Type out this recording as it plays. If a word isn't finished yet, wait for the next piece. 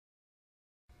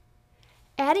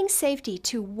Adding safety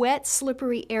to wet,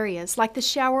 slippery areas like the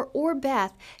shower or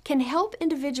bath can help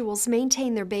individuals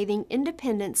maintain their bathing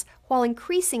independence while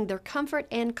increasing their comfort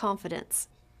and confidence.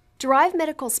 Drive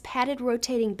Medical's padded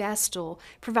rotating bath stool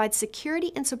provides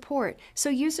security and support so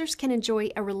users can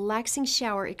enjoy a relaxing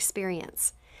shower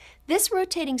experience. This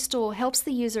rotating stool helps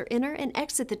the user enter and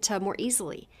exit the tub more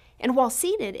easily, and while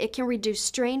seated, it can reduce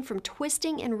strain from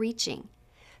twisting and reaching.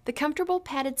 The comfortable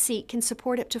padded seat can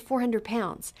support up to 400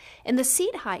 pounds, and the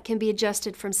seat height can be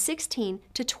adjusted from 16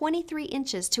 to 23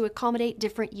 inches to accommodate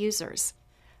different users.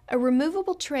 A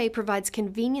removable tray provides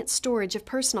convenient storage of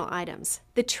personal items.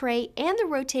 The tray and the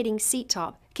rotating seat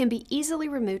top can be easily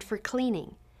removed for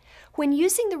cleaning. When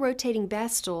using the rotating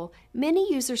bath stool,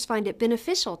 many users find it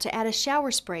beneficial to add a shower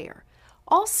sprayer.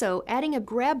 Also, adding a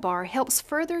grab bar helps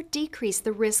further decrease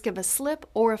the risk of a slip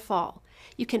or a fall.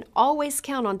 You can always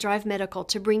count on Drive Medical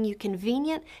to bring you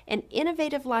convenient and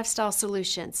innovative lifestyle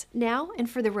solutions now and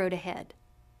for the road ahead.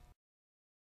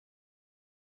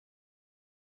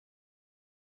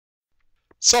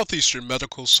 Southeastern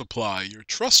Medical Supply, your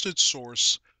trusted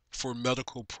source for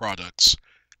medical products.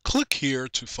 Click here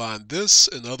to find this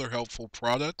and other helpful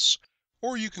products,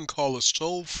 or you can call us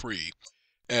toll-free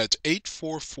at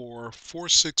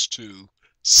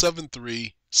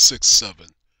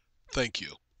 844-462-7367. Thank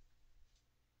you.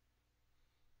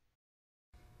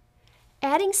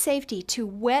 Adding safety to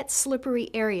wet, slippery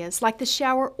areas like the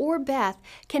shower or bath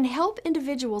can help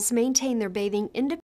individuals maintain their bathing independence